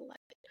I can turn the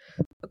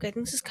light. Okay, I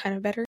think this is kind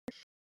of better.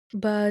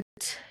 But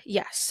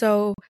yeah,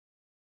 so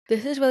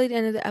this is really the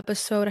end of the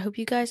episode. I hope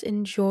you guys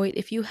enjoyed.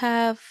 If you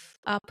have,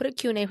 put a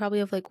Q&A probably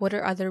of like what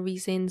are other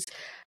reasons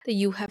that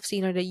you have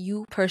seen or that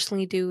you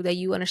personally do that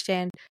you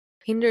understand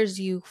hinders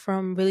you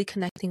from really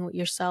connecting with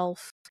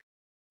yourself.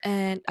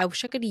 And I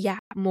wish I could yap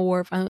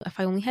more if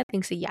I only had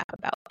things to yap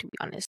about, to be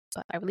honest,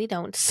 but I really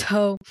don't.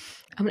 So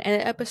I'm gonna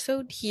end the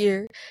episode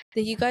here.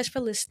 Thank you guys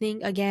for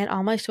listening. Again,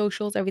 all my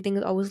socials, everything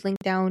is always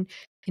linked down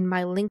in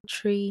my link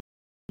tree.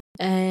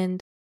 And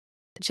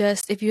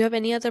just if you have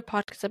any other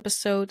podcast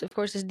episodes, of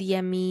course, just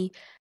DM me.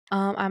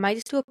 I might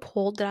just do a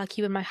poll that I'll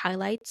keep in my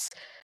highlights,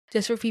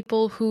 just for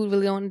people who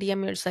really want to DM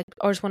me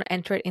or just want to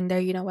enter it in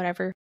there,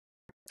 whatever.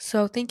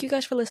 So thank you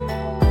guys for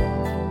listening.